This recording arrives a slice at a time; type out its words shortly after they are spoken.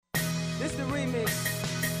Here's the remix.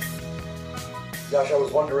 Josh, I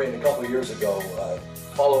was wondering, a couple of years ago,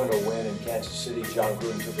 following a win in Kansas City, John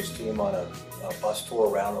Gruden took his team on a bus tour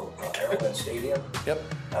around Arrowhead Stadium. Yep.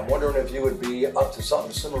 I'm wondering if you would be up to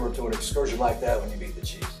something similar to an excursion like that when you beat the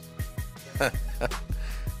Chiefs.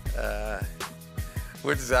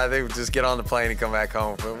 I think we just get on the plane and come back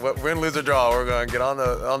home. Win, lose, or draw, we're going to get on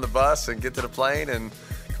the bus and get to the plane and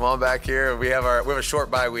come on back here. We have a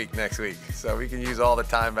short bye week next week, so we can use all the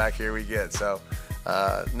time back here we get. So,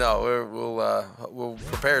 we'll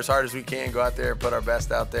prepare as hard as we can, go out there, put our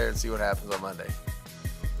best out there, and see what happens on Monday.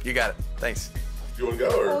 You got it. Thanks. You want to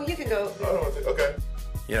go? Or? Oh, you can go. I don't want to. Okay.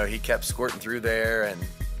 You know, he kept squirting through there and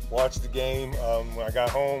watched the game. When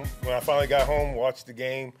I finally got home, watched the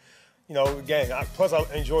game. You know, again, plus I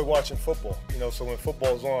enjoy watching football. You know, so when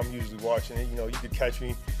football's on, I'm usually watching it. You know, you could catch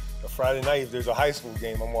me a Friday night if there's a high school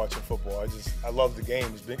game, I'm watching football. I love the game.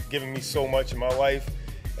 It's been giving me so much in my life,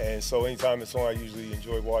 and so anytime it's on, I usually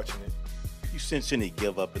enjoy watching it. You sense any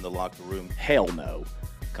give up in the locker room? Hell no.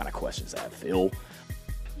 What kind of questions that, Phil?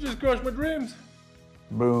 You just crushed my dreams.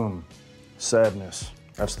 Boom. Sadness.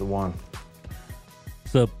 That's the one.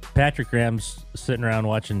 So Patrick Graham's sitting around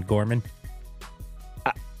watching Gorman.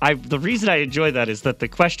 The reason I enjoy that is that the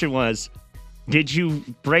question was, did you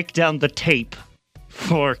break down the tape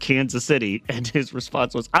for Kansas City? And his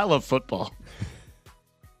response was, I love football.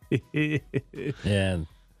 Yeah.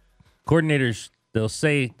 Coordinators, they'll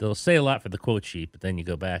say a lot for the quote sheet, but then you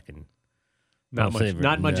go back and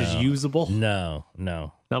not much is usable. No.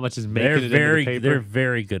 Not much is making it into the paper. They're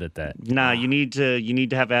very good at that. Nah, you need to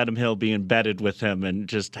have Adam Hill be embedded with him and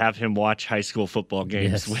just have him watch high school football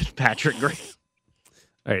games with Patrick Graham.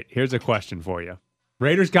 All right, here's a question for you.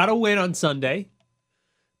 Raiders got a win on Sunday,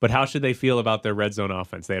 but how should they feel about their red zone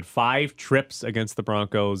offense? They had 5 trips against the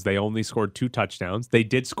Broncos. They only scored 2 touchdowns. They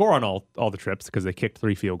did score on all the trips because they kicked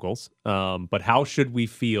 3 field goals. But how should we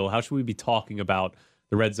feel? How should we be talking about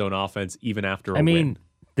the red zone offense even after a win? I mean,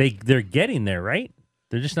 they're getting there, right?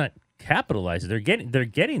 They're just not capitalizing. They're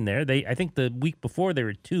getting there. I think the week before they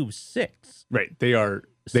were 2-6. Right.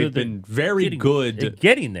 They've been very good.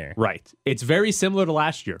 Getting there. Right. It's very similar to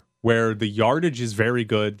last year, where the yardage is very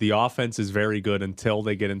good, the offense is very good until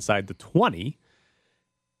they get inside the 20,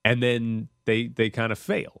 and then they kind of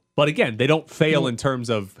fail. But again, they don't fail in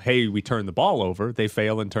terms of, hey, we turned the ball over. They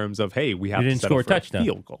fail in terms of, hey, we have to settle for a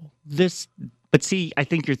field goal. But see, I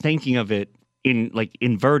think you're thinking of it in like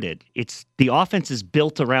inverted. It's the offense is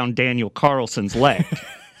built around Daniel Carlson's leg.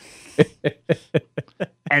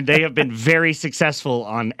 And they have been very successful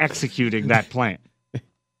on executing that plan.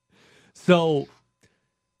 So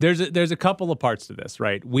there's a couple of parts to this,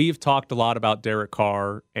 right? We've talked a lot about Derek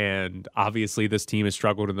Carr, and obviously this team has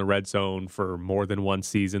struggled in the red zone for more than one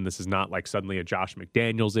season. This is not like suddenly a Josh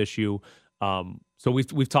McDaniels issue. So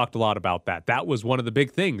we've talked a lot about that. That was one of the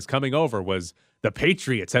big things coming over was the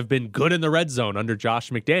Patriots have been good in the red zone under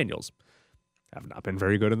Josh McDaniels. Have not been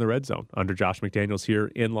very good in the red zone under Josh McDaniels here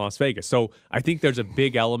in Las Vegas. So I think there's a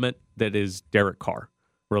big element that is Derek Carr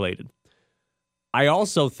related. I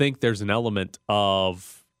also think there's an element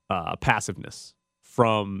of passiveness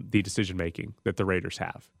from the decision-making that the Raiders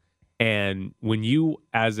have. And when you,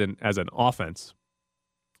 as an offense,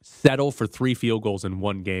 settle for 3 field goals in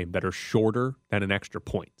one game that are shorter than an extra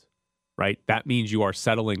point, right? That means you are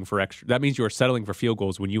settling for field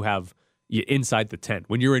goals when you have inside the 10,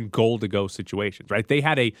 when you're in goal-to-go situations, right? They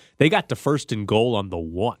got to 1st and goal on the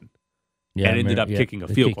 1 and ended up kicking a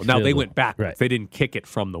field goal. Now, they went backwards. Right. They didn't kick it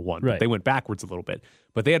from the 1. Right. They went backwards a little bit.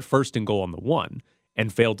 But they had 1st and goal on the 1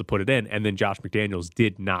 and failed to put it in, and then Josh McDaniels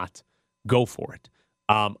did not go for it.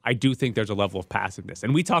 I do think there's a level of passiveness.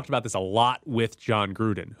 And we talked about this a lot with John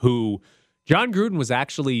Gruden, John Gruden was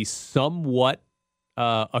actually somewhat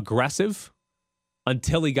aggressive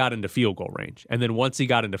until he got into field goal range. And then once he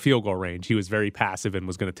got into field goal range, he was very passive and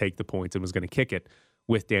was going to take the points and was going to kick it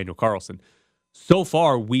with Daniel Carlson. So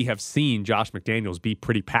far, we have seen Josh McDaniels be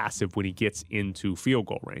pretty passive when he gets into field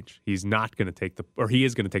goal range. He is going to take the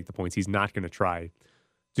points. He's not going to try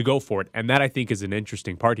to go for it. And that, I think, is an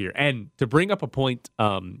interesting part here. And to bring up a point,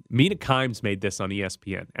 Mina Kimes made this on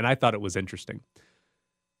ESPN, and I thought it was interesting.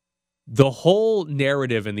 The whole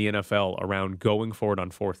narrative in the NFL around going for it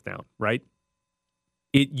on 4th down, right?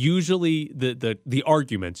 It usually, the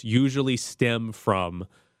arguments usually stem from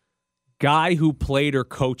guy who played or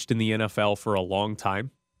coached in the NFL for a long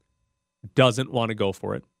time doesn't want to go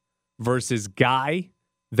for it versus guy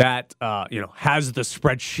that has the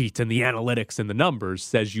spreadsheet and the analytics and the numbers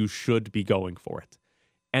says you should be going for it.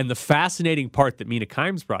 And the fascinating part that Mina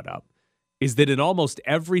Kimes brought up is that in almost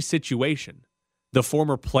every situation, the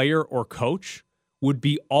former player or coach would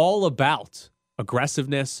be all about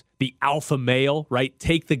aggressiveness, the alpha male, right?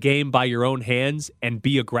 Take the game by your own hands and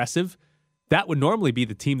be aggressive. That would normally be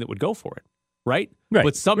the team that would go for it, right?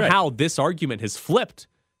 But somehow this argument has flipped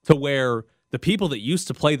to where the people that used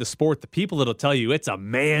to play the sport, the people that'll tell you it's a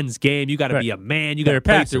man's game, you got to be a man, you got to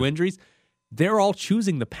play through injuries, they're all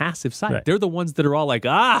choosing the passive side. They're the ones that are all like,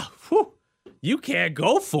 you can't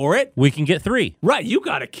go for it. We can get 3. Right, you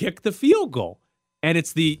got to kick the field goal. And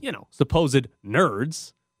it's the, supposed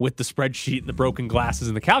nerds with the spreadsheet and the broken glasses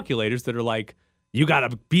and the calculators that are like, you got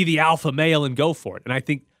to be the alpha male and go for it. And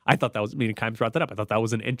I thought that was, Kimes brought that up. I thought that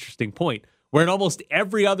was an interesting point, where in almost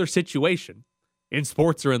every other situation, in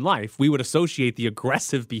sports or in life, we would associate the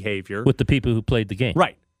aggressive behavior with the people who played the game.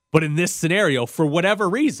 Right. But in this scenario, for whatever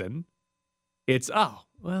reason, it's,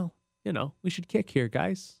 we should kick here,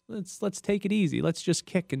 guys. Let's take it easy. Let's just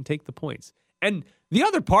kick and take the points. And the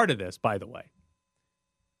other part of this, by the way,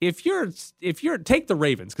 if you're take the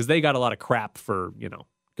Ravens, because they got a lot of crap for,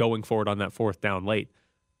 going forward on that 4th down late.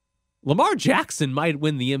 Lamar Jackson might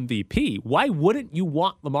win the MVP. Why wouldn't you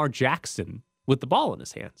want Lamar Jackson with the ball in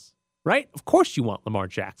his hands? Right? Of course you want Lamar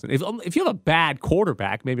Jackson. If you have a bad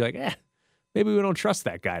quarterback, maybe maybe we don't trust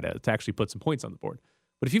that guy to actually put some points on the board.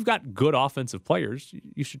 But if you've got good offensive players,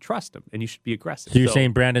 you should trust them and you should be aggressive. So you're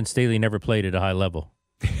saying Brandon Staley never played at a high level?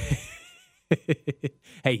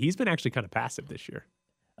 Hey, he's been actually kind of passive this year.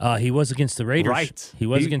 He was against the Raiders. Right. He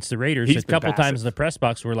was against the Raiders. A couple times in the press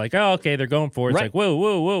box, we're like, oh, okay, they're going for it. It's like,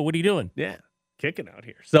 whoa, what are you doing? Yeah, kicking out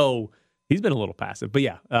here. So he's been a little passive. But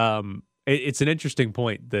yeah, it's an interesting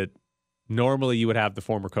point that normally you would have the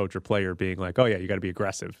former coach or player being like, oh, yeah, you got to be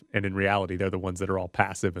aggressive. And in reality, they're the ones that are all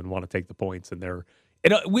passive and want to take the points. And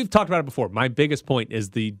we've talked about it before. My biggest point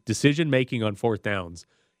is the decision-making on 4th downs.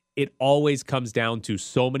 It always comes down to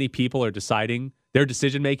so many people are deciding their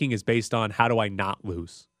decision-making is based on how do I not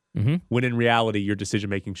lose? Mm-hmm. When in reality, your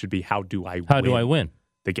decision-making should be how do I win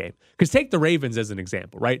the game? Because take the Ravens as an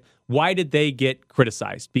example, right? Why did they get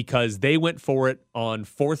criticized? Because they went for it on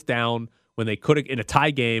 4th down when they could have, in a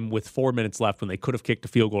tie game with 4 minutes left, when they could have kicked a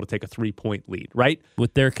field goal to take a 3-point lead, right?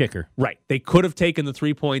 With their kicker. Right. They could have taken the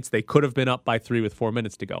 3 points. They could have been up by 3 with 4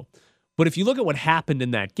 minutes to go. But if you look at what happened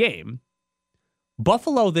in that game,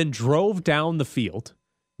 Buffalo then drove down the field,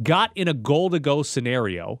 got in a goal-to-go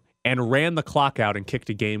scenario, and ran the clock out and kicked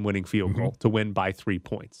a game-winning field goal to win by 3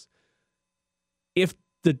 points. If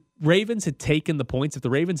the Ravens had taken the points, if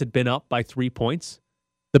the Ravens had been up by 3 points,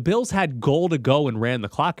 the Bills had goal to go and ran the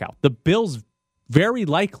clock out. The Bills very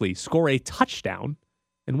likely score a touchdown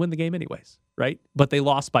and win the game anyways, right? But they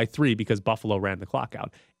lost by 3 because Buffalo ran the clock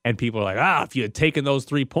out. And people are like, if you had taken those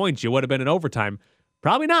 3 points, you would have been in overtime.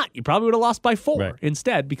 Probably not. You probably would have lost by 4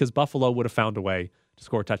 instead, because Buffalo would have found a way to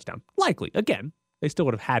score a touchdown. Likely. Again, they still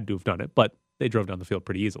would have had to have done it, but they drove down the field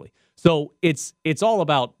pretty easily. So it's all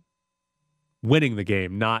about winning the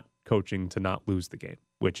game, not coaching to not lose the game,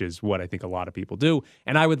 which is what I think a lot of people do.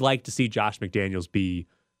 And I would like to see Josh McDaniels be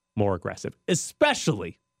more aggressive,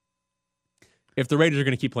 especially if the Raiders are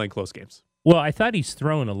going to keep playing close games. Well, I thought he's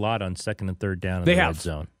thrown a lot on 2nd and 3rd down in the red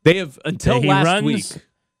zone. They have until last week.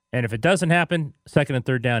 And if it doesn't happen, 2nd and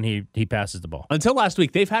 3rd down, he passes the ball. Until last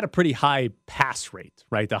week, they've had a pretty high pass rate,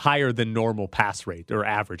 right? The higher than normal pass rate, or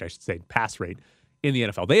average, I should say, pass rate in the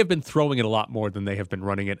NFL. They have been throwing it a lot more than they have been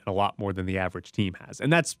running it, and a lot more than the average team has.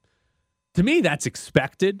 And that's, to me, that's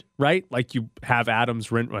expected, right? Like you have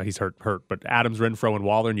he's hurt, but Adams, Renfro, and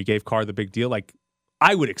Waller, and you gave Carr the big deal. Like,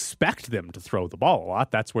 I would expect them to throw the ball a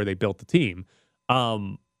lot. That's where they built the team.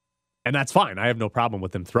 And that's fine. I have no problem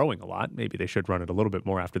with them throwing a lot. Maybe they should run it a little bit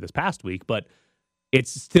more after this past week, but it's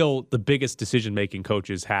still the biggest decision-making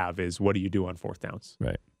coaches have is what do you do on 4th downs?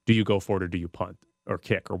 Right. Do you go for it or do you punt or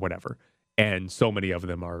kick or whatever? And so many of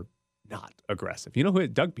them are not aggressive. You know who?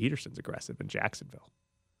 Doug Peterson's aggressive in Jacksonville.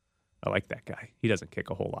 I like that guy. He doesn't kick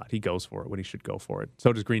a whole lot. He goes for it when he should go for it.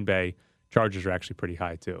 So does Green Bay. Chargers are actually pretty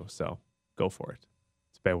high too, so go for it.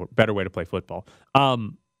 It's a better way to play football.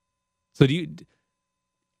 So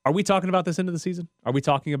are we talking about this into the season? Are we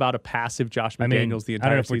talking about a passive Josh McDaniels the entire season? I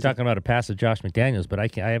don't know if we're talking about a passive Josh McDaniels, but I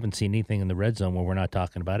haven't seen anything in the red zone where we're not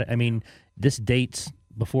talking about it. I mean, this dates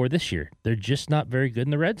before this year. They're just not very good in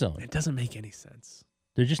the red zone. It doesn't make any sense.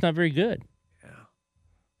 They're just not very good. Yeah.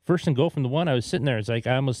 1st and goal from the 1, I was sitting there. It's like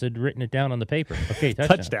I almost had written it down on the paper. Okay,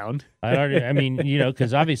 touchdown.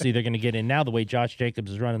 Because obviously they're going to get in now the way Josh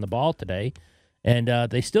Jacobs is running the ball today. And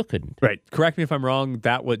they still couldn't. Right. Correct me if I'm wrong.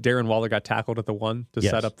 Darren Waller got tackled at the 1 to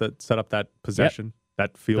set up that possession,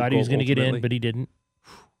 that field goal. Thought he was going to get in, but he didn't.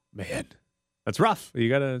 Man, that's rough. You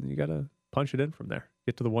gotta punch it in from there.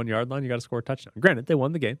 Get to the 1 yard line. You got to score a touchdown. Granted, they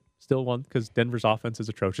won the game. Still won because Denver's offense is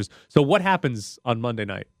atrocious. So what happens on Monday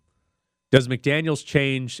night? Does McDaniels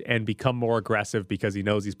change and become more aggressive because he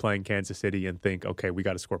knows he's playing Kansas City and think, okay, we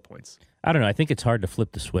got to score points? I don't know. I think it's hard to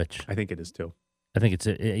flip the switch. I think it is too. I think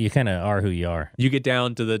you kind of are who you are. You get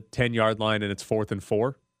down to the 10-yard line and it's 4th and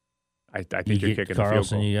 4. I think you're kicking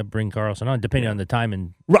Carlson, a field goal. You bring Carlson on, depending on the time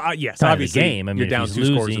and yes, time obviously of the game. I mean, you're down if 2 he's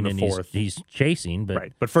scores losing in the and fourth. he's chasing, but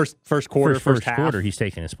right. But first quarter, first half, quarter, he's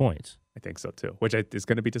taking his points. I think so too, which is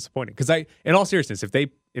going to be disappointing. Because in all seriousness,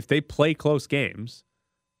 if they play close games,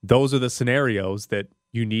 those are the scenarios that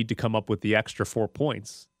you need to come up with the extra 4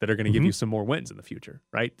 points that are going to give you some more wins in the future,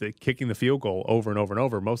 right? The kicking the field goal over and over and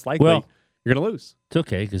over, most likely you're going to lose. It's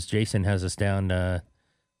okay because Jason has us down.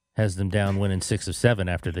 Has them down winning 6 of 7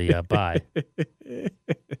 after the bye.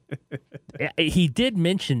 He did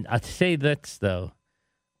mention, I'll say this, though,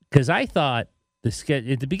 because I thought at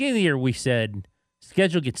the beginning of the year we said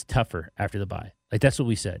schedule gets tougher after the bye. Like, that's what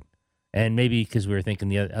we said. And maybe because we were thinking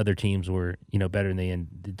the other teams were, better than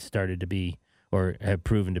they started to be or have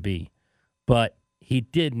proven to be. But he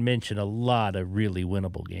did mention a lot of really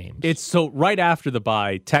winnable games. It's so right after the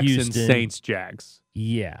bye, Texans, Houston, Saints, Jags.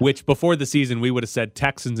 Yeah. Which before the season, we would have said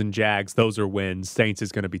Texans and Jags, those are wins. Saints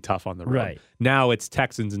is going to be tough on the road. Right. Now it's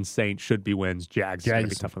Texans and Saints should be wins. Jags is going to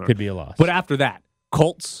be tough on the road. Could be a loss. But after that,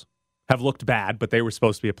 Colts have looked bad, but they were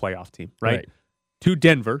supposed to be a playoff team, right? To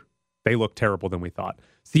Denver, they looked terrible than we thought.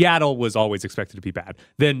 Seattle was always expected to be bad.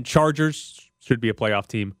 Then Chargers should be a playoff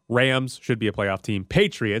team. Rams should be a playoff team.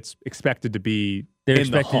 Patriots expected to be They're in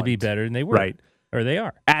expected the to be hunt, better than they were. Right. Or they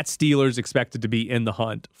are. At Steelers expected to be in the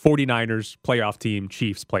hunt. 49ers playoff team.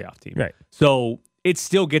 Chiefs playoff team. Right. So it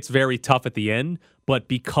still gets very tough at the end, but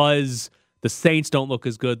because the Saints don't look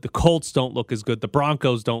as good, the Colts don't look as good, the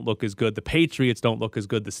Broncos don't look as good, the Patriots don't look as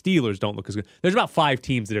good, the Steelers don't look as good. There's about 5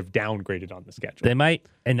 teams that have downgraded on the schedule. They might,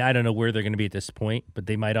 and I don't know where they're going to be at this point, but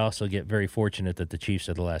they might also get very fortunate that the Chiefs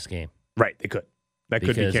are the last game. Right, they could. That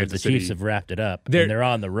could be Kansas City. Because if the Chiefs have wrapped it up and they're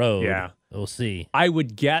on the road, we'll see. I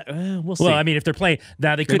would get, we'll see. Well, I mean, if they're playing,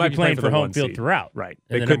 now they could be playing for home field throughout. Right.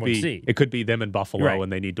 And It could be them in Buffalo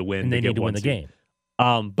and they need to win. And they need to win the game.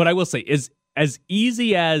 But I will say, is as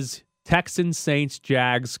easy as Texans, Saints,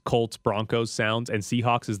 Jags, Colts, Broncos sounds, and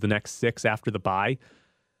Seahawks is the next 6 after the bye,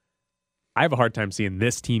 I have a hard time seeing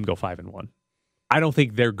this team go 5-1. I don't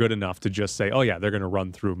think they're good enough to just say, oh, yeah, they're going to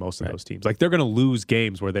run through most of those teams. Like, they're going to lose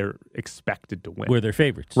games where they're expected to win. Where they're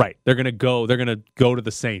favorites. Right. They're going to go to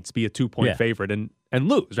the Saints, be a 2-point favorite, and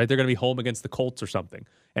lose, right? They're going to be home against the Colts or something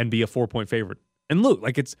and be a 4-point favorite and lose.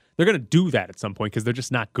 Like, they're going to do that at some point because they're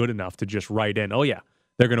just not good enough to just write in, oh, yeah,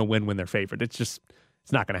 they're going to win when they're favored. It's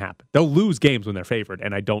not going to happen. They'll lose games when they're favored,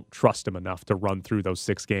 and I don't trust them enough to run through those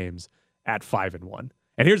 6 games at 5-1.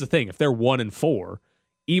 And here's the thing. If they're 1-4,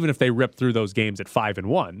 even if they rip through those games at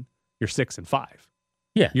 5-1, you're 6-5.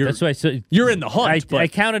 Yeah, that's why I said you're in the hunt. I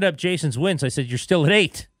counted up Jason's wins. I said you're still at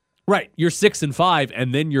 8. Right, you're 6-5,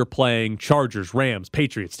 and then you're playing Chargers, Rams,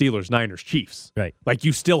 Patriots, Steelers, Niners, Chiefs. Right, like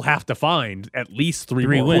you still have to find at least 3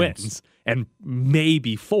 more wins, and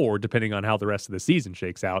maybe 4, depending on how the rest of the season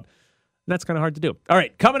shakes out. And that's kind of hard to do. All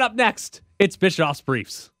right, coming up next, it's Bischoff's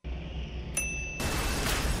Briefs.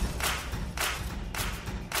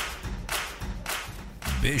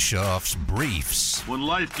 Bischoff's Briefs. When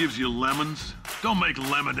life gives you lemons, don't make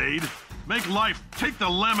lemonade. Make life take the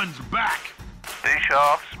lemons back.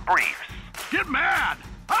 Bischoff's Briefs. Get mad!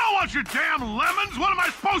 I don't want your damn lemons! What am I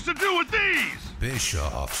supposed to do with these?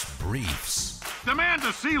 Bischoff's Briefs. Demand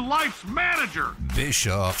to see life's manager.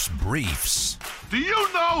 Bischoff's Briefs. Do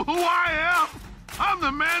you know who I am? I'm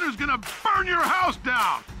the man who's gonna burn your house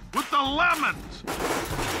down with the lemons.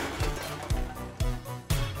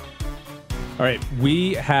 All right,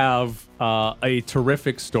 we have a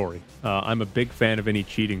terrific story. I'm a big fan of any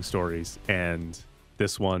cheating stories, and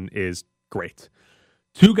this one is great.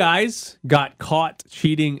 2 guys got caught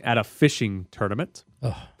cheating at a fishing tournament.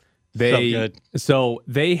 So good. So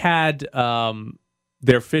they had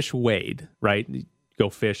their fish weighed, right? You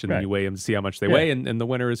go fish, and then you weigh them to see how much they weigh, and the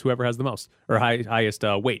winner is whoever has the most or highest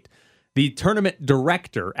weight. The tournament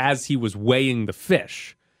director, as he was weighing the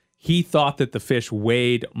fish, he thought that the fish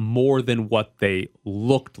weighed more than what they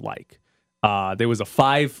looked like. There was a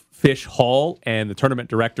 5-fish haul, and the tournament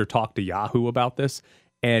director talked to Yahoo about this,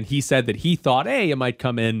 and he said that he thought, hey, it might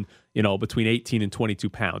come in, between 18 and 22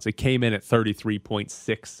 pounds. It came in at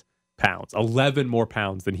 33.6 pounds, 11 more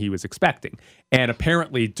pounds than he was expecting. And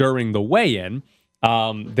apparently during the weigh-in,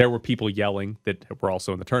 there were people yelling that were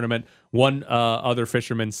also in the tournament. One other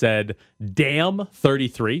fisherman said, damn,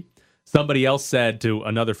 33. Somebody else said to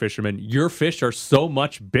another fisherman, your fish are so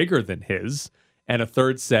much bigger than his. And a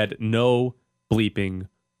third said, no bleeping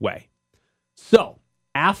way. So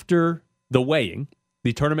after the weighing,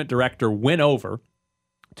 the tournament director went over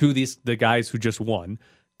to the guys who just won,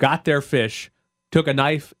 got their fish, took a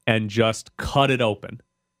knife and just cut it open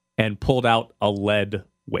and pulled out a lead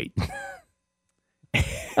weight.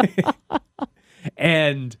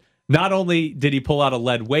 And not only did he pull out a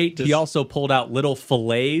lead weight, he also pulled out little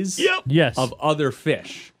fillets of other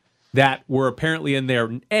fish that were apparently in there,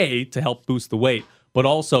 A, to help boost the weight, but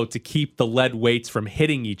also to keep the lead weights from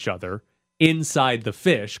hitting each other inside the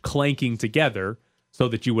fish, clanking together, so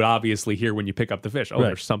that you would obviously hear when you pick up the fish,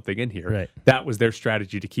 there's something in here. Right. That was their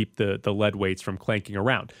strategy to keep the lead weights from clanking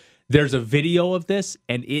around. There's a video of this,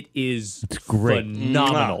 and it is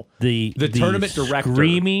phenomenal. The tournament director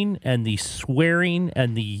screaming and the swearing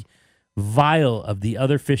and the vile of the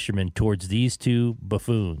other fishermen towards these two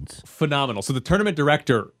buffoons. Phenomenal. So the tournament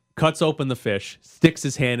director cuts open the fish, sticks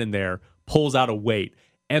his hand in there, pulls out a weight,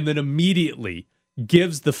 and then immediately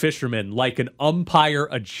gives the fisherman like an umpire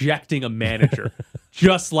ejecting a manager,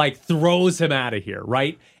 just like throws him out of here,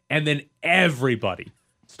 right? And then everybody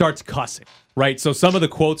starts cussing, right? So some of the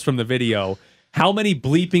quotes from the video: how many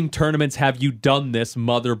bleeping tournaments have you done this,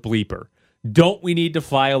 mother bleeper? Don't we need to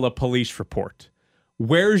file a police report?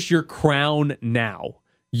 Where's your crown now?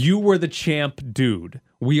 You were the champ, dude.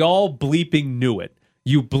 We all bleeping knew it.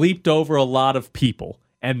 You bleeped over a lot of people,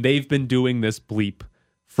 and they've been doing this bleep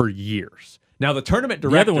for years. Now, the tournament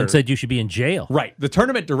director... The other one said you should be in jail. Right. The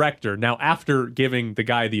tournament director, now after giving the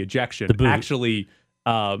guy the ejection, actually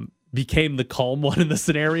became the calm one in the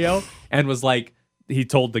scenario and was like, he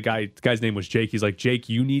told the guy's name was Jake. He's like, Jake,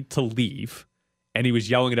 you need to leave. And he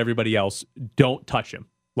was yelling at everybody else, don't touch him.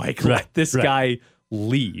 Like, let this guy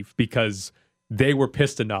leave, because they were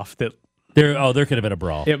pissed enough that there could have been a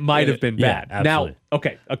brawl. It might have been bad. Absolutely. Now,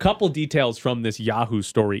 okay, a couple details from this Yahoo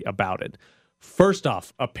story about it. First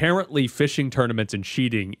off, apparently fishing tournaments and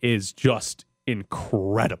cheating is just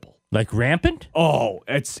incredible. Like rampant? Oh,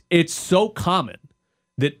 it's so common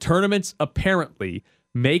that tournaments apparently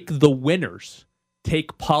make the winners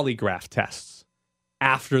take polygraph tests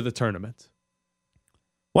after the tournament.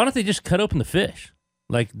 Why don't they just cut open the fish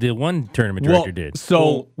like the one tournament director did?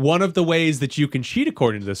 So one of the ways that you can cheat,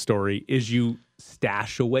 according to this story, is you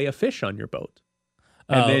stash away a fish on your boat.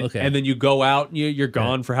 And then you go out and you're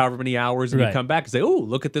gone for however many hours, and you come back and say, oh,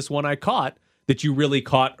 look at this one I caught that you really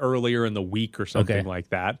caught earlier in the week or something like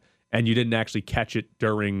that, and you didn't actually catch it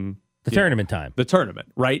during the tournament time. The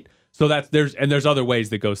tournament, right? So there's other ways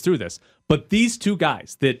that goes through this. But these two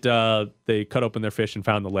guys that they cut open their fish and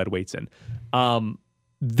found the lead weights in,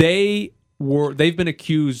 they've been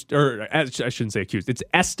accused, or I shouldn't say accused, it's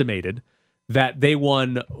estimated that they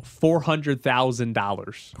won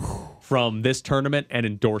 $400,000 from this tournament and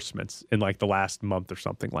endorsements in like the last month or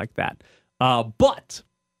something like that. But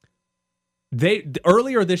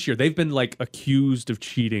earlier this year, they've been like accused of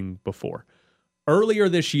cheating before. Earlier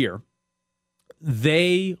this year,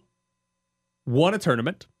 they won a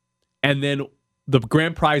tournament, and then the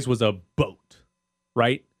grand prize was a boat,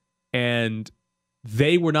 right? And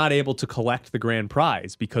they were not able to collect the grand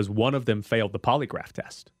prize because one of them failed the polygraph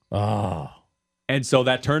test. Oh. And so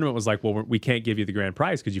that tournament was like, well, we can't give you the grand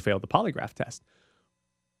prize because you failed the polygraph test.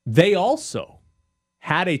 They also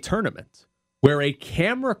had a tournament where a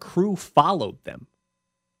camera crew followed them.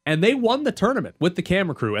 And they won the tournament with the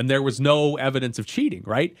camera crew, and there was no evidence of cheating,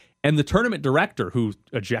 right? And the tournament director, who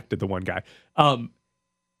ejected the one guy,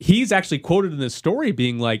 he's actually quoted in this story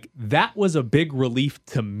being like, that was a big relief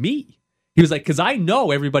to me. He was like, because I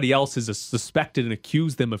know everybody else is suspected and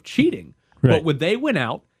accused them of cheating. Right. But when they went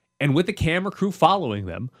out and with the camera crew following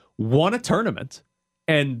them, won a tournament,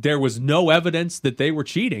 and there was no evidence that they were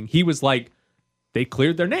cheating, he was like, they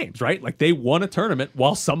cleared their names, right? Like they won a tournament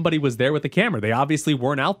while somebody was there with the camera. They obviously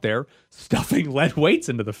weren't out there stuffing lead weights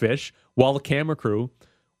into the fish while the camera crew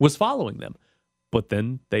was following them. But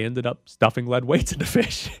then they ended up stuffing lead weights into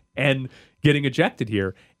fish and getting ejected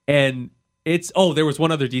here. And there was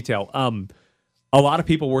one other detail. A lot of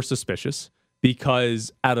people were suspicious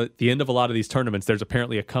because at the end of a lot of these tournaments, there's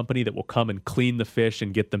apparently a company that will come and clean the fish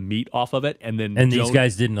and get the meat off of it, and these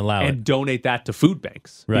guys didn't allow it and donate that to food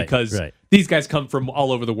banks, right? Because these guys come from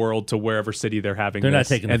all over the world to wherever city they're having. They're not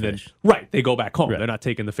taking the fish, right? They go back home. Right. They're not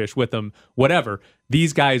taking the fish with them. Whatever.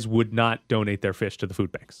 These guys would not donate their fish to the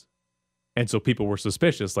food banks, and so people were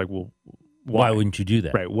suspicious. Like, well, why wouldn't you do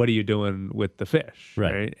that? Right? What are you doing with the fish?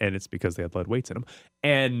 Right? And it's because they had lead weights in them.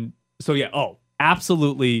 And so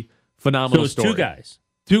absolutely phenomenal. So it was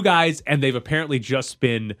two guys, and they've apparently just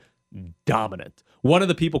been dominant. One of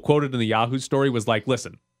the people quoted in the Yahoo story was like,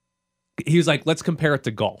 listen, he was like, let's compare it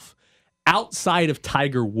to golf. Outside of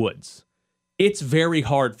Tiger Woods, it's very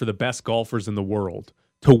hard for the best golfers in the world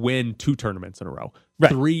to win 2 tournaments in a row.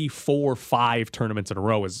 Right. 3, 4, 5 tournaments in a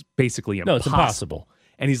row is basically impossible. No, it's impossible.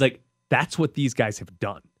 And he's like, that's what these guys have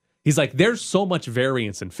done. He's like, there's so much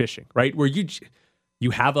variance in fishing, right? Where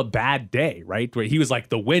you have a bad day, right? Where he was like,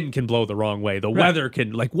 the wind can blow the wrong way. The weather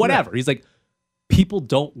can, like, whatever. Right. He's like, people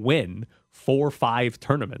don't win 4 or 5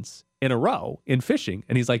 tournaments in a row in fishing.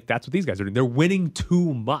 And he's like, that's what these guys are doing. They're winning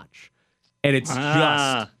too much. And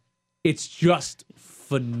it's just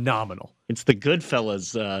phenomenal. It's the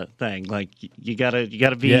Goodfellas thing. Like you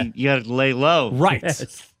gotta lay low. Right.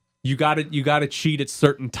 Yes. You gotta cheat at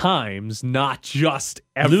certain times, not just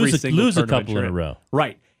every single lose a tournament couple in a row.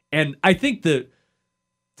 Right. And I think to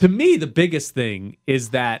me, the biggest thing is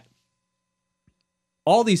that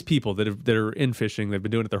all these people that are in fishing, they've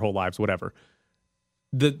been doing it their whole lives, whatever.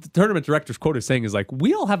 The tournament director's quote is saying is like,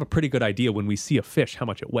 we all have a pretty good idea when we see a fish how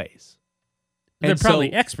much it weighs. They're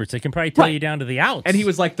probably experts. They can probably tell you down to the ounce. And he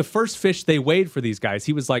was like, the first fish they weighed for these guys,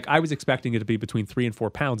 he was like, I was expecting it to be between 3 and 4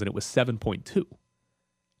 pounds, and it was 7.2.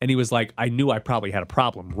 And he was like, I knew I probably had a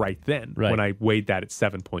problem right then when I weighed that at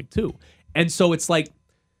 7.2. And so it's like,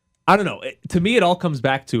 I don't know. To me, it all comes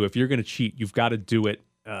back to, if you're going to cheat, you've got to do it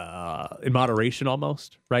in moderation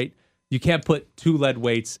almost, right? You can't put 2 lead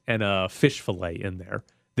weights and a fish fillet in there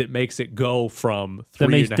that makes it go from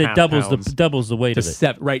 3.5 pounds doubles the weight to of it.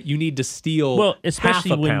 7. Right? You need to steal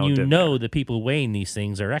especially half a when pound you in know there. the people weighing these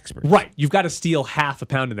things are experts. Right. You've got to steal half a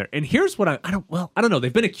pound in there. And here's what I don't know.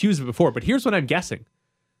 They've been accused of it before, but here's what I'm guessing.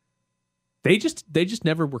 They just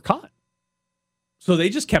never were caught. So they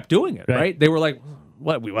just kept doing it, right? They were like,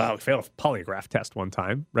 what? We failed a polygraph test one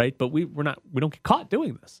time, right? But we don't get caught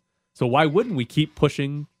doing this. So why wouldn't we keep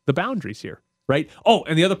pushing the boundaries here, right? Oh,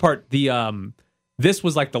 and the other part, this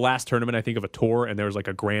was like the last tournament, I think, of a tour, and there was like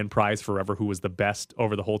a grand prize for whoever who was the best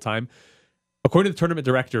over the whole time. According to the tournament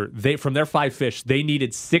director, from their 5 fish, they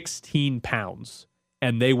needed 16 pounds,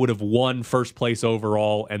 and they would have won first place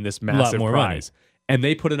overall and this massive prize. Money. And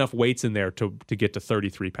they put enough weights in there to get to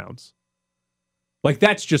 33 pounds. Like,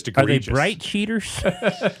 that's just egregious. Are they bright cheaters?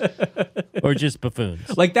 Or just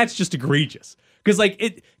buffoons? Like, that's just egregious.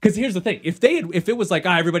 Because here's the thing. If it was like,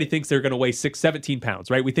 everybody thinks they're going to weigh 17 pounds,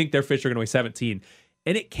 right? We think their fish are going to weigh 17.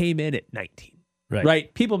 And it came in at 19.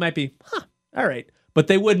 Right? People might be, all right. But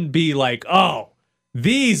they wouldn't be like,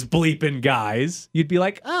 these bleeping guys. You'd be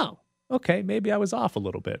like, okay, maybe I was off a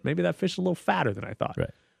little bit. Maybe that fish is a little fatter than I thought.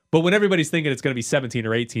 Right. But when everybody's thinking it's going to be 17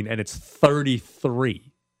 or 18 and it's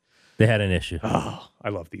 33. They had an issue. Oh, I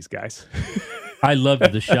love these guys. I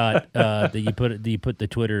loved the shot that you put the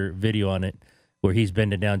Twitter video on it where he's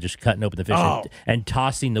bending down, just cutting open the fish and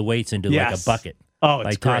tossing the weights into like a bucket. Oh, it's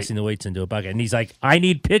like great. Tossing the weights into a bucket. And he's like, I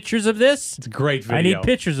need pictures of this. It's a great video. I need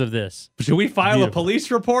pictures of this. Should we file a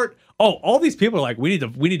police report? Oh, all these people are like, we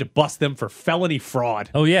need to bust them for felony fraud.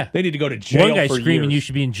 Oh, yeah. They need to go to jail. One guy for screaming, years. you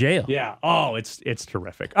should be in jail. Yeah. Oh, it's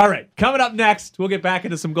terrific. All right. Coming up next, we'll get back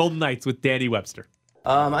into some Golden Knights with Danny Webster.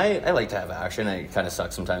 I like to have action. It kind of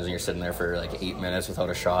sucks sometimes when you're sitting there for like 8 minutes without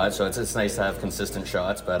a shot. So it's nice to have consistent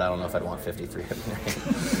shots, but I don't know if I'd want 53 every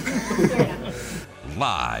night.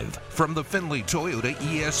 Live from the Findlay Toyota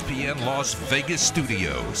ESPN Las Vegas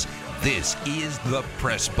studios, this is The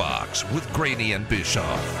Press Box with Graney and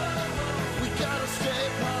Bischoff.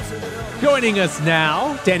 Joining us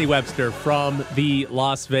now, Danny Webster from the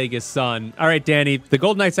Las Vegas Sun. All right, Danny, the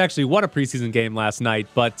Golden Knights actually won a preseason game last night,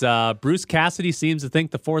 but Bruce Cassidy seems to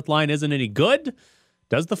think the fourth line isn't any good.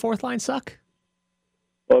 Does the fourth line suck?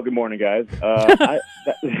 Well, good morning, guys.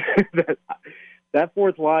 That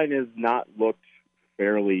fourth line has not looked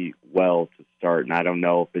fairly well to start, and I don't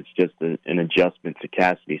know if it's just an adjustment to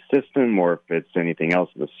Cassidy's system or if it's anything else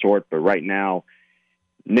of the sort, but right now,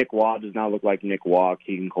 Nick Waugh does not look like Nick Waugh.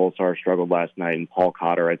 Keegan Kolesar struggled last night, and Paul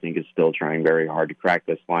Cotter, I think, is still trying very hard to crack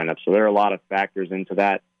this lineup. So there are a lot of factors into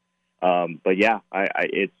that. But yeah,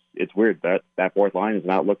 it's weird that fourth line is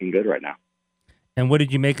not looking good right now. And what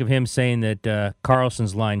did you make of him saying that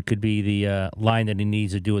Carlson's line could be the line that he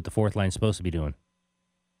needs to do what the fourth line is supposed to be doing?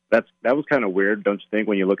 That was kind of weird, don't you think,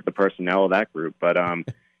 when you look at the personnel of that group? But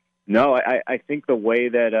no, I think the way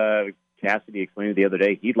that Cassidy explained it the other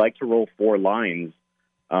day, he'd like to roll 4 lines.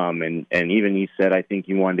 And even he said, I think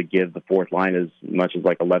he wanted to give the fourth line as much as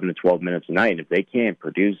like 11 to 12 minutes a night. If they can't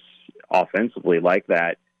produce offensively like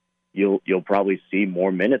that, you'll probably see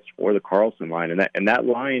more minutes for the Carlson line. And that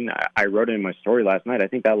line, I wrote it in my story last night. I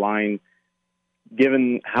think that line,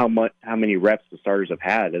 given how many reps the starters have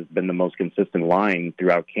had, has been the most consistent line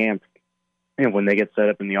throughout camp. And when they get set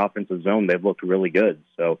up in the offensive zone, they've looked really good.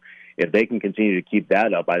 So if they can continue to keep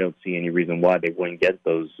that up, I don't see any reason why they wouldn't get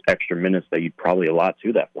those extra minutes that you'd probably allot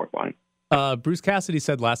to that fourth line. Bruce Cassidy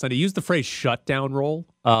said last night, he used the phrase shutdown role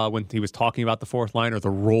when he was talking about the fourth line, or the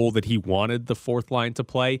role that he wanted the fourth line to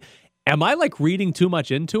play. Am I like reading too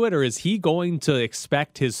much into it, or is he going to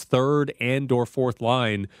expect his third and or fourth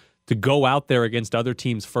line to go out there against other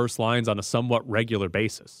teams' first lines on a somewhat regular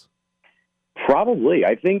basis? Probably.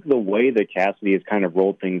 I think the way that Cassidy has kind of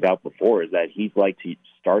rolled things out before is that he'd like to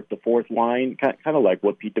start the fourth line, kind of like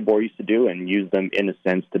what Pete DeBoer used to do, and use them in a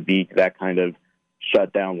sense to be that kind of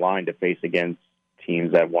shutdown line to face against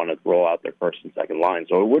teams that want to roll out their first and second line.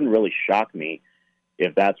 So it wouldn't really shock me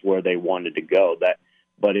if that's where they wanted to go.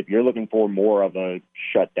 But if you're looking for more of a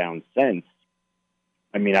shutdown sense,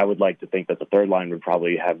 I mean, I would like to think that the third line would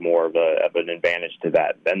probably have more of an advantage to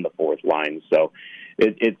that than the fourth line. So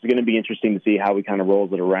it's going to be interesting to see how he kind of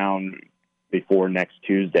rolls it around before next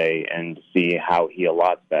Tuesday and see how he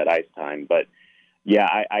allots that ice time. But yeah,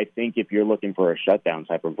 I think if you're looking for a shutdown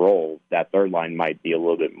type of role, that third line might be a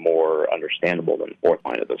little bit more understandable than the fourth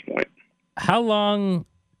line at this point. How long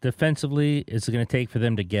defensively is it going to take for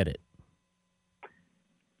them to get it?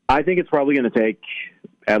 I think it's probably going to take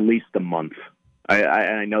at least a month.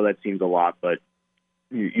 I know that seems a lot, but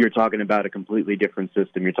you're talking about a completely different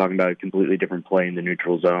system. You're talking about a completely different play in the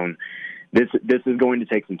neutral zone. This is going to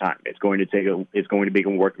take some time. It's going to be a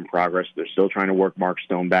work in progress. They're still trying to work Mark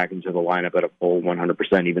Stone back into the lineup at a full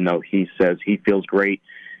 100%, even though he says he feels great,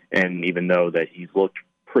 and even though that he's looked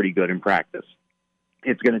pretty good in practice.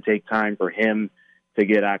 It's going to take time for him to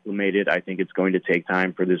get acclimated. I think it's going to take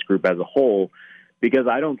time for this group as a whole, because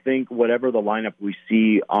I don't think whatever the lineup we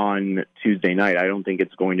see on Tuesday night, I don't think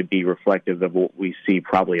it's going to be reflective of what we see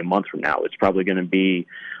probably a month from now. It's probably going to be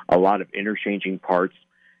a lot of interchanging parts.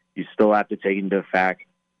 You still have to take into fact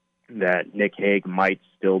that Nick Hague might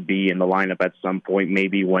still be in the lineup at some point,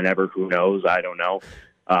 maybe whenever, who knows, I don't know.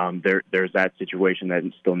 There's that situation that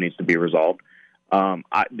still needs to be resolved.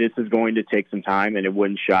 This is going to take some time, and it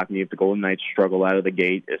wouldn't shock me if the Golden Knights struggle out of the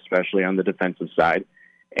gate, especially on the defensive side.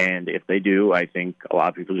 And if they do, I think a lot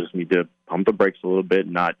of people just need to pump the brakes a little bit,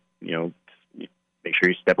 not, make sure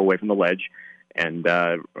you step away from the ledge and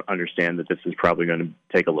understand that this is probably going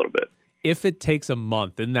to take a little bit. If it takes a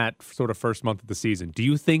month in that sort of first month of the season, do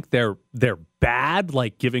you think they're bad,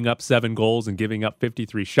 like giving up 7 goals and giving up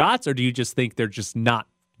 53 shots, or do you just think they're just not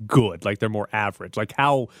good, like they're more average? Like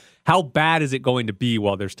how bad is it going to be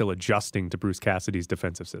while they're still adjusting to Bruce Cassidy's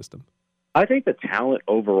defensive system? I think the talent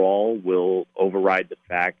overall will override the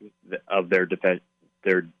fact of their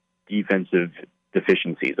defensive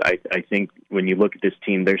deficiencies. I think when you look at this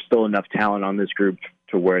team, there's still enough talent on this group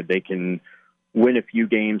to where they can win a few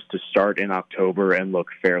games to start in October and look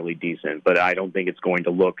fairly decent. But I don't think it's going to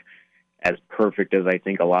look as perfect as I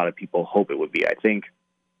think a lot of people hope it would be. I think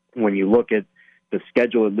when you look at the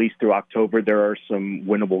schedule, at least through October, there are some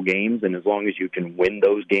winnable games. And as long as you can win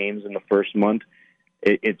those games in the first month,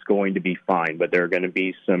 it's going to be fine. But there are going to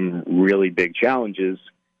be some really big challenges,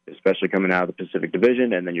 especially coming out of the Pacific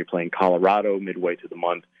Division. And then you're playing Colorado midway through the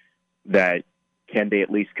month. That can they at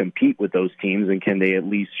least compete with those teams, and can they at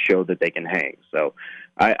least show that they can hang? So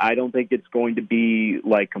I don't think it's going to be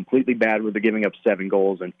like completely bad where they're giving up 7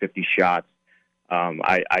 goals and 50 shots.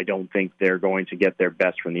 I don't think they're going to get their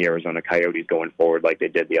best from the Arizona Coyotes going forward like they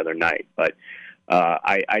did the other night. But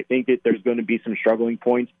I think that there's going to be some struggling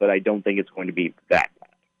points, but I don't think it's going to be that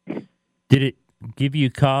bad. Did it give you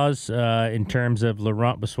cause in terms of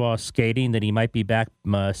Laurent Brossoit skating that he might be back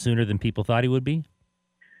sooner than people thought he would be?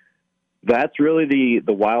 That's really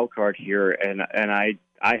the wild card here, and I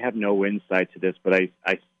have no insight to this, but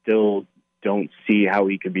I still don't see how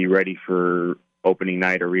he could be ready for opening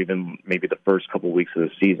night or even maybe the first couple of weeks of the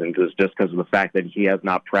season, because of the fact that he has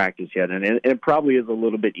not practiced yet. And it probably is a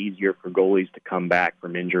little bit easier for goalies to come back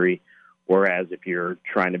from injury, whereas if you're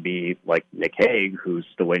trying to be like Nick Hague, who's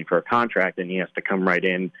still waiting for a contract and he has to come right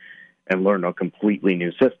in and learn a completely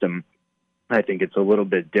new system, I think it's a little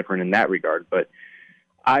bit different in that regard. But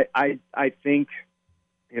I think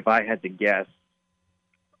if I had to guess,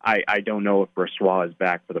 I don't know if Brossoit is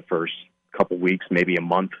back for the first couple weeks, maybe a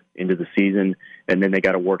month into the season, and then they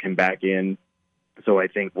got to work him back in. So I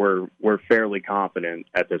think we're fairly confident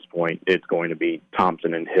at this point it's going to be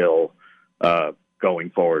Thompson and Hill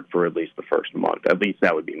going forward for at least the first month. At least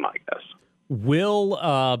that would be my guess.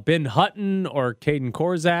 Will Ben Hutton or Caden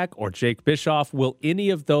Korczak or Jake Bischoff, will any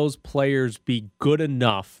of those players be good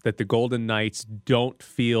enough that the Golden Knights don't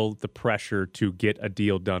feel the pressure to get a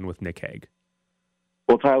deal done with Nick Hague?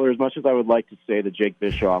 Well, Tyler, as much as I would like to say that Jake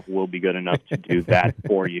Bischoff will be good enough to do that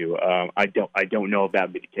for you, I don't know if that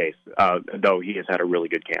would be the case, though he has had a really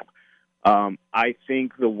good camp. I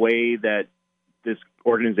think the way that this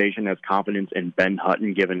organization has confidence in Ben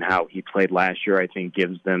Hutton, given how he played last year, I think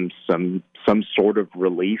gives them some sort of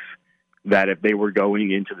relief that if they were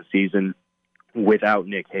going into the season without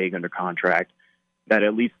Nick Hague under contract, that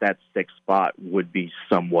at least that sixth spot would be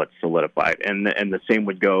somewhat solidified. And the same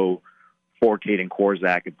would go for Caden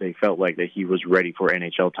Korzak if they felt like that he was ready for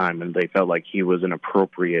NHL time and they felt like he was an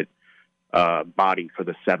appropriate body for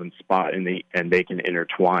the seventh spot, and they can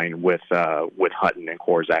intertwine with Hutton and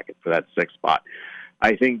Korzak for that sixth spot.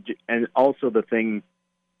 I think, and also the thing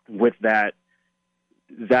with that,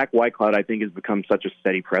 Zach Whitecloud, I think, has become such a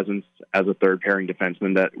steady presence as a third pairing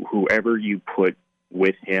defenseman that whoever you put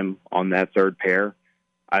with him on that third pair,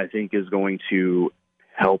 I think is going to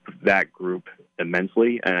help that group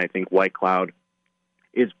immensely. And I think Whitecloud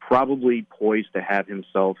is probably poised to have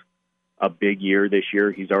himself a big year this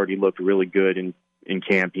year. He's already looked really good in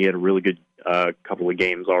camp. He had a really good couple of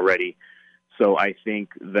games already. So I think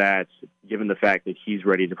that given the fact that he's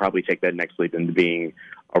ready to probably take that next leap into being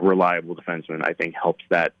a reliable defenseman, I think helps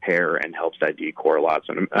that pair and helps that D-core a lot.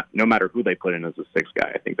 So no matter who they put in as a sixth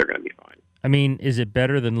guy, I think they're going to be fine. I mean, is it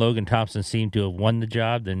better than Logan Thompson seemed to have won the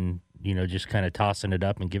job than, just kind of tossing it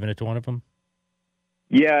up and giving it to one of them?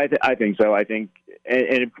 Yeah, I think so. I think,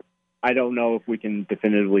 and I don't know if we can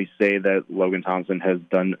definitively say that Logan Thompson has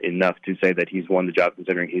done enough to say that he's won the job,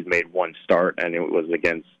 considering he's made one start, and it was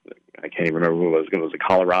against, I can't even remember who it was. It was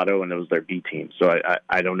Colorado, and it was their B team. So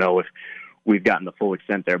I don't know if we've gotten the full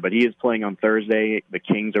extent there. But he is playing on Thursday. The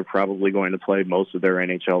Kings are probably going to play most of their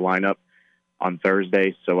NHL lineup on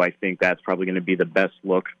Thursday, so I think that's probably going to be the best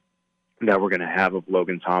look that we're going to have of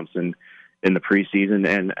Logan Thompson in the preseason.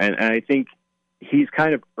 And I think he's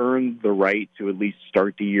kind of earned the right to at least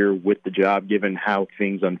start the year with the job, given how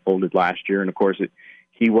things unfolded last year. And, of course,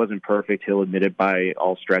 he wasn't perfect. He'll admit it by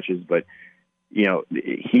all stretches. But,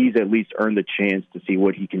 he's at least earned the chance to see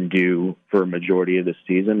what he can do for a majority of the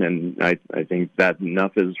season. And I think that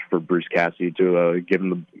enough is for Bruce Cassidy to give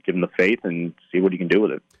him the faith and see what he can do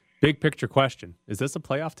with it. Big picture question. Is this a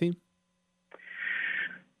playoff team?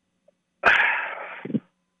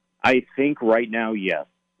 I think right now, yes.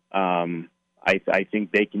 I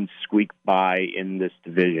think they can squeak by in this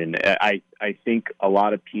division. I think a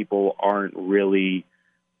lot of people aren't really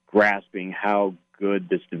grasping how good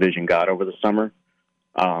this division got over the summer.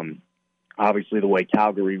 Obviously, the way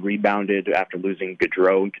Calgary rebounded after losing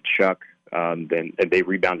Gaudreau and Tkachuk, then they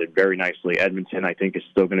rebounded very nicely. Edmonton, I think, is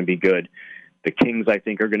still going to be good. The Kings, I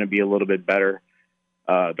think, are going to be a little bit better.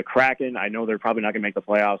 The Kraken, I know they're probably not going to make the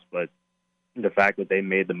playoffs, but the fact that they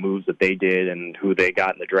made the moves that they did and who they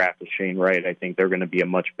got in the draft with Shane Wright, I think they're going to be a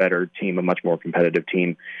much better team, a much more competitive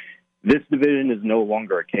team. This division is no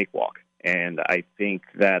longer a cakewalk, and I think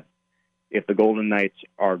that if the Golden Knights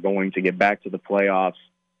are going to get back to the playoffs,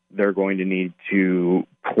 they're going to need to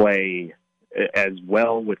play as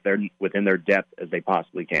well within their depth as they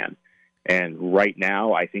possibly can. And right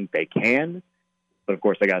now, I think they can, but of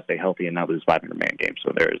course, they got to stay healthy and not lose 500-man games,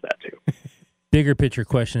 so there is that too. Bigger picture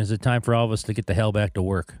question, is it time for all of us to get the hell back to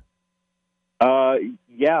work?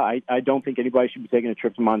 Yeah, I don't think anybody should be taking a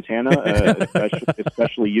trip to Montana,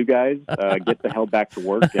 especially you guys. Get the hell back to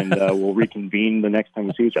work, and we'll reconvene the next time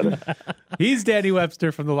we see each other. He's Danny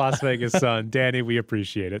Webster from the Las Vegas Sun. Danny, we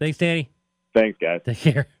appreciate it. Thanks, Danny. Thanks, guys. Take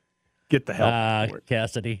care. Get the hell back to work.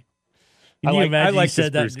 Cassidy. I like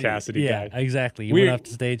said this Bruce that, Cassidy guy. Yeah, exactly. You went off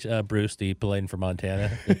to stage, Bruce, the plane for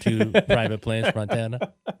Montana, the 2 private planes for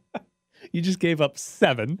Montana. You just gave up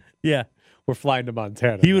 7. Yeah. We're flying to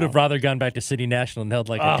Montana. He would have rather gone back to City National and held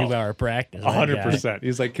a 2-hour practice. 100%.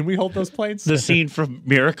 He's like, can we hold those planes? The scene from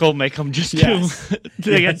Miracle make them just do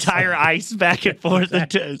the entire ice back and forth.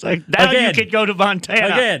 It's like, now you can go to Montana.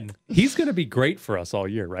 Again. He's going to be great for us all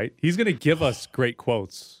year, right? He's going to give us great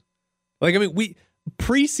quotes.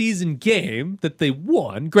 Preseason game that they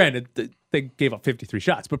won, granted, they gave up 53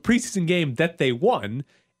 shots, but preseason game that they won,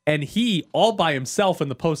 and he, all by himself in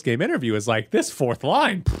the post-game interview, is like, this fourth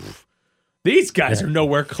line, these guys are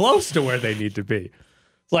nowhere close to where they need to be.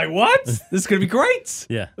 It's like, what? This is going to be great.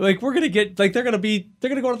 Yeah. We're going to get, they're going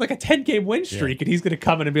to go to a 10-game win streak, and he's going to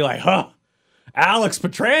come in and be like, Alex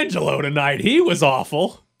Pietrangelo tonight, he was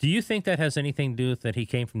awful. Do you think that has anything to do with that he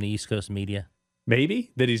came from the East Coast media?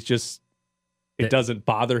 Maybe. That he's just, it doesn't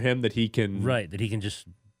bother him that he can. Right, that he can just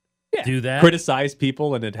do that. Criticize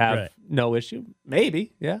people and it have no issue.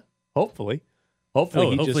 Maybe, yeah. Hopefully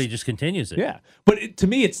he just continues it. Yeah. But to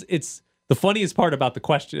me, it's the funniest part about the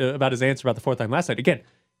question, about his answer about the fourth line last night. Again, he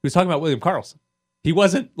was talking about William Karlsson. He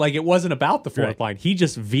wasn't, it wasn't about the fourth line. He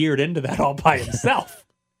just veered into that all by himself.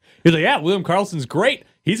 He's like, yeah, William Karlsson's great.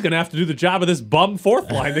 He's going to have to do the job of this bum fourth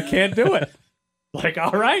line that can't do it.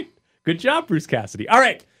 All right. Good job, Bruce Cassidy. All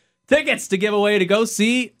right. Tickets to give away to go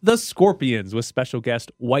see the Scorpions with special guest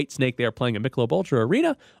Whitesnake. They are playing at Michelob Ultra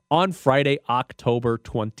Arena on Friday, October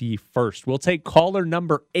 21st. We'll take caller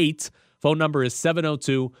number 8 Phone number is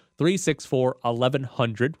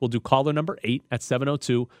 702-364-1100. We'll do caller number 8 at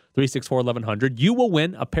 702-364-1100. You will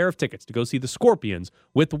win a pair of tickets to go see the Scorpions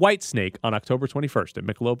with Whitesnake on October 21st at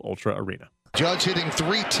Michelob Ultra Arena. Judge hitting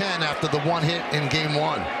 .310 after the one hit in game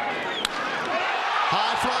 1.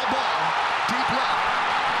 High fly ball, deep left.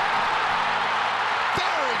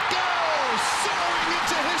 There it goes, soaring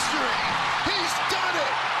into history. He's done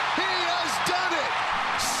it. He has done it.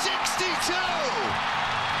 62.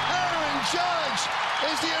 Aaron Judge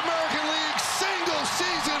is the American League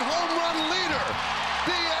single-season home run leader.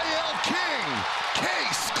 The AL King.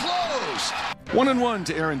 Case closed. 1-1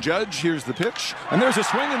 to Aaron Judge. Here's the pitch. And there's a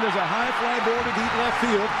swing, and there's a high fly ball to deep left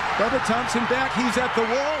field. Bubba Thompson back. He's at the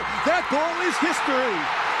wall. That ball is history.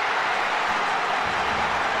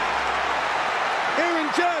 Aaron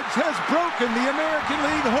Judge has broken the American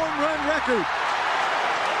League home run record.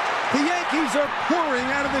 The Yankees are pouring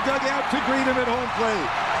out of the dugout to greet him at home plate.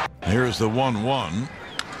 Here's the 1-1.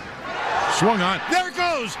 Swung on. There it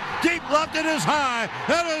goes. Deep left. It is high.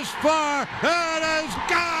 It is far. It is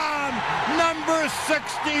gone. Number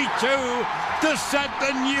 62 to set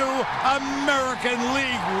the new American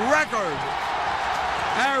League record.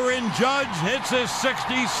 Aaron Judge hits his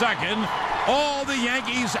 62nd. All the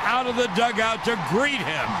Yankees out of the dugout to greet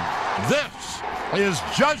him. This is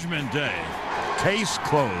Judgment Day. Case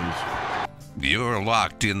closed. You're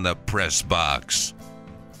locked in the press box.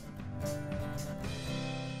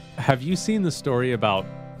 Have you seen the story about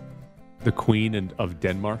the Queen of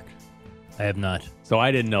Denmark? I have not. So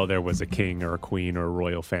I didn't know there was a king or a queen or a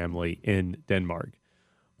royal family in Denmark.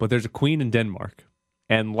 But there's a queen in Denmark.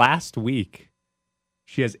 And last week,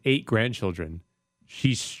 she has 8 grandchildren.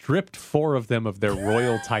 She stripped 4 of them of their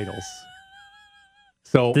royal titles.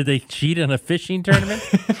 So did they cheat in a fishing tournament?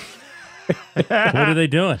 What are they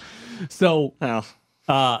doing? So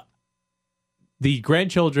the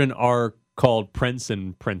grandchildren are called prince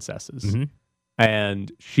and princesses. Mm-hmm.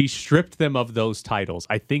 And she stripped them of those titles.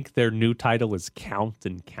 I think their new title is Count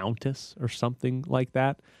and Countess or something like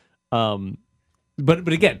that. But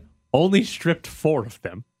again, only stripped 4 of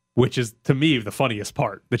them, which is, to me, the funniest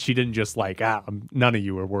part, that she didn't just like, none of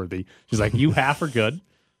you are worthy. She's like, you half are good,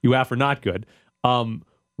 you half are not good.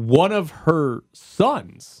 One of her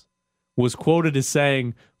sons was quoted as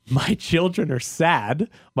saying, "My children are sad.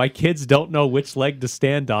 My kids don't know which leg to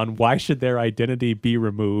stand on. Why should their identity be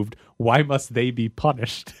removed? Why must they be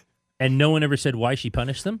punished?" And no one ever said why she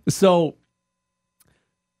punished them? So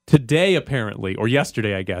today, apparently, or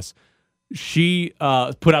yesterday, I guess, she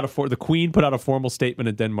the Queen put out a formal statement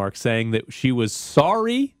in Denmark saying that she was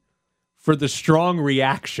sorry for the strong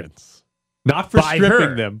reactions. Not for by stripping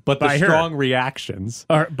her. them, but by the her. strong reactions.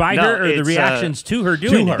 Or by her, or the reactions to her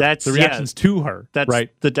doing it. That's the reactions to her. That's right.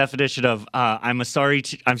 the definition of I'm sorry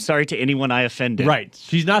to anyone I offended. Right.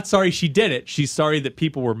 She's not sorry she did it. She's sorry that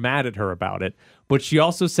people were mad at her about it. But she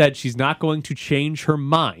also said she's not going to change her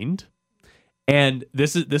mind. And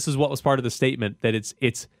this is what was part of the statement, that it's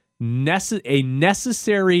a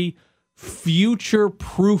necessary future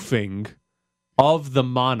proofing of the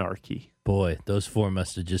monarchy. Boy, those 4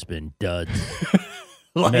 must have just been duds.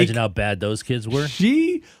 Imagine how bad those kids were.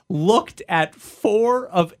 She looked at 4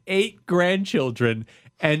 of 8 grandchildren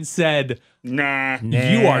and said, Nah,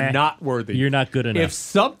 you are not worthy. You're not good enough. If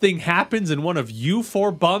something happens and one of you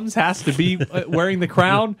 4 bums has to be wearing the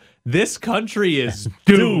crown, this country is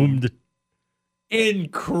doomed.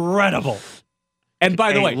 Incredible. And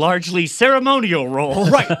by the way, largely ceremonial role.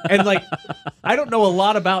 Right. And I don't know a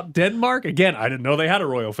lot about Denmark. Again, I didn't know they had a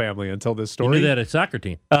royal family until this story. You knew they had a soccer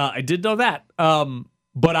team. I did know that.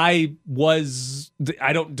 But does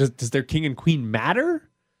their king and queen matter?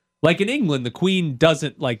 Like in England, the queen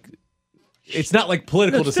doesn't it's not like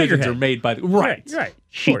political decisions are made by right.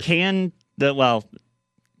 She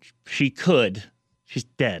could. She's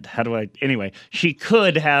dead. She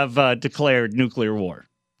could have declared nuclear war.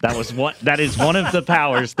 That is one of the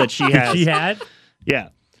powers that she has. She had? Yeah.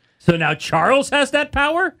 So now Charles has that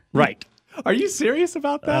power? Right. Are you serious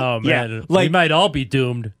about that? Oh, man. We might all be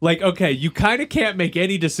doomed. Okay, you kind of can't make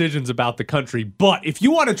any decisions about the country, but if you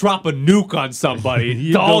want to drop a nuke on somebody,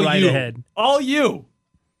 you go right ahead. All you.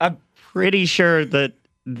 I'm pretty sure that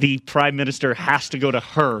the prime minister has to go to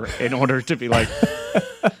her in order to be like,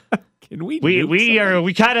 can we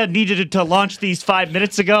kind of needed it to launch these 5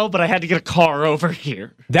 minutes ago, but I had to get a car over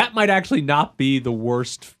here. That might actually not be the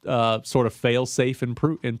worst sort of fail-safe in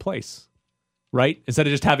place, right? Instead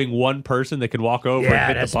of just having one person that can walk over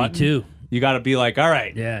and hit the button, too. You got to be like, all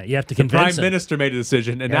right. Yeah, you have to the convince prime minister made a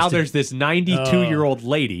decision, and now to- there's this 92-year-old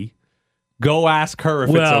lady. Go ask her if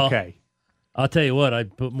it's okay. I'll tell you what, I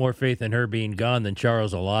put more faith in her being gone than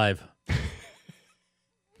Charles alive.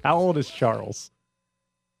 How old is Charles?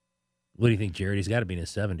 What do you think, Jared? He's got to be in his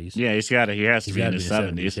 70s. Yeah, he has to be in his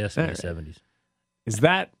 70s. He has to be in his 70s. Is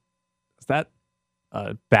that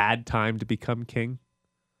a bad time to become king?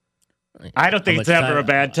 I don't think it's ever a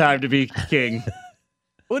bad time to be king.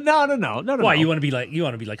 Well, no. Why you want to be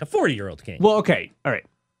like a 40-year-old king? Well, okay, all right.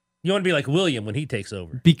 You want to be like William when he takes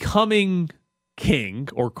over. Becoming king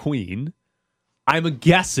or queen, I'm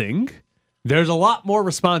guessing there's a lot more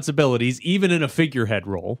responsibilities, even in a figurehead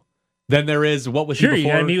role, than there is what was he before. You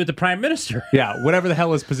got to meet with the prime minister. Yeah, whatever the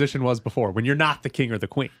hell his position was before, when you're not the king or the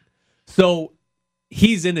queen. So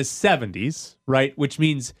he's in his 70s, right? Which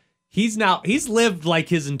means he's lived like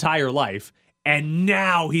his entire life, and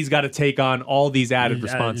now he's got to take on all these added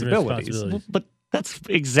responsibilities. But that's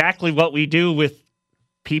exactly what we do with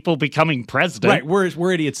people becoming president. Right,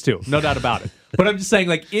 we're idiots too, no doubt about it. But I'm just saying,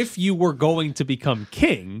 like, if you were going to become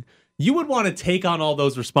king, you would want to take on all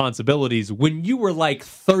those responsibilities when you were like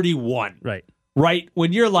 31. Right?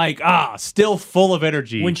 When you're like, still full of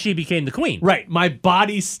energy. When she became the queen. Right. My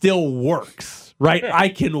body still works. Right? I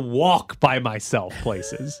can walk by myself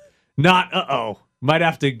places. Not, might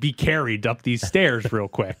have to be carried up these stairs real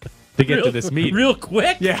quick to get to this meeting. Real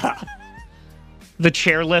quick? Yeah. The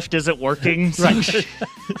chairlift isn't working. Right.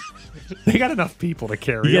 They got enough people to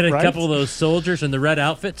carry You get it, a right? couple of those soldiers in the red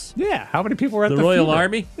outfits. Yeah. How many people are at the Royal funeral?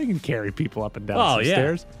 Army? They can carry people up and down Oh, some yeah.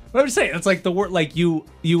 stairs. But I'm just saying, it's like the word, like you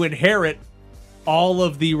inherit all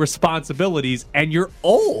of the responsibilities and you're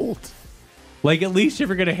old. Like, at least if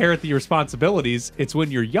you're going to inherit the responsibilities, it's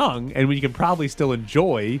when you're young and when you can probably still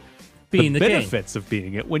enjoy being the benefits of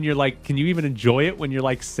being it. When you're like, can you even enjoy it when you're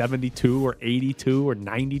like 72 or 82 or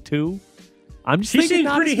 92? I'm just thinking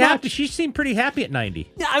not pretty as happy. much. She seemed pretty happy at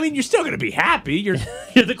 90. Yeah, I mean, you're still going to be happy. You're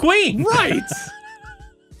the queen. Right.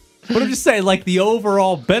 But I'm just saying, like, the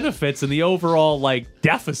overall benefits and the overall, like,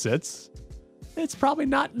 deficits, it's probably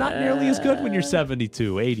not nearly as good when you're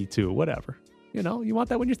 72, 82, whatever. You know, you want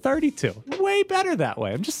that when you're 32. Way better that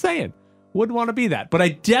way. I'm just saying. Wouldn't want to be that. But I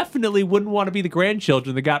definitely wouldn't want to be the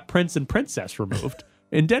grandchildren that got prince and princess removed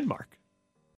in Denmark.